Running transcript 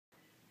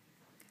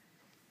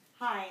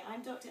Hi,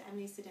 I'm Dr.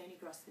 Emily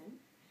Grossman.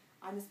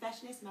 I'm a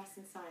specialist maths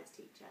and science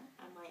teacher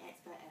and my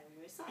expert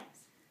area is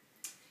science.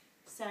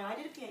 So I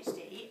did a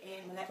PhD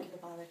in molecular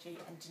biology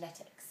and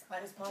genetics. I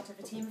was part of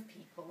a team of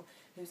people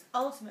whose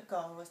ultimate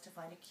goal was to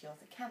find a cure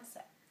for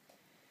cancer.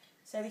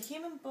 So the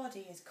human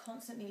body is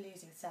constantly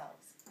losing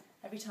cells.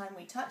 Every time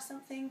we touch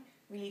something,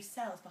 we leave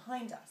cells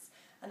behind us.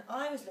 And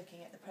I was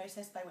looking at the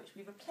process by which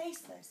we replace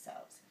those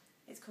cells.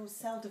 It's called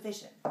cell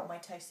division, or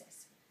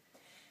mitosis.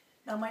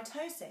 Now,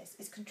 mitosis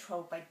is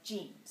controlled by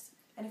genes.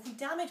 And if we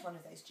damage one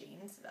of those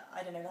genes,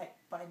 I don't know, like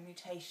by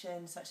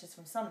mutation, such as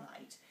from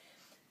sunlight,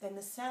 then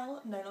the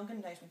cell no longer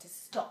knows when to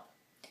stop.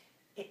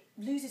 It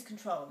loses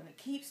control and it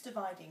keeps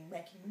dividing,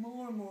 making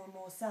more and more and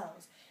more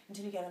cells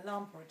until you get a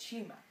lump or a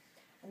tumour.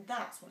 And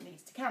that's what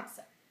leads to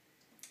cancer.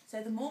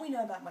 So the more we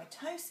know about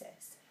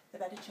mitosis, the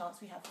better chance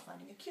we have of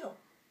finding a cure.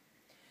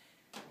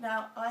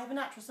 Now, I have a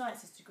natural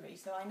sciences degree,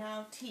 so I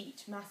now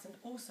teach maths and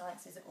all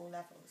sciences at all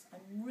levels.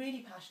 I'm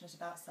really passionate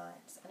about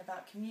science and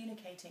about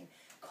communicating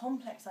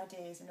complex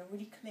ideas in a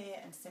really clear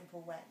and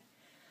simple way.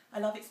 I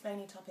love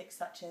explaining topics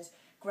such as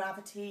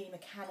gravity,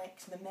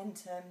 mechanics,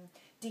 momentum,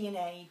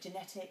 DNA,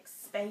 genetics,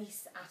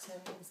 space,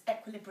 atoms,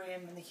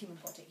 equilibrium and the human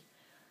body.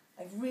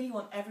 I really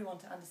want everyone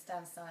to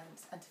understand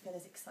science and to feel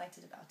as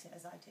excited about it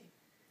as I do.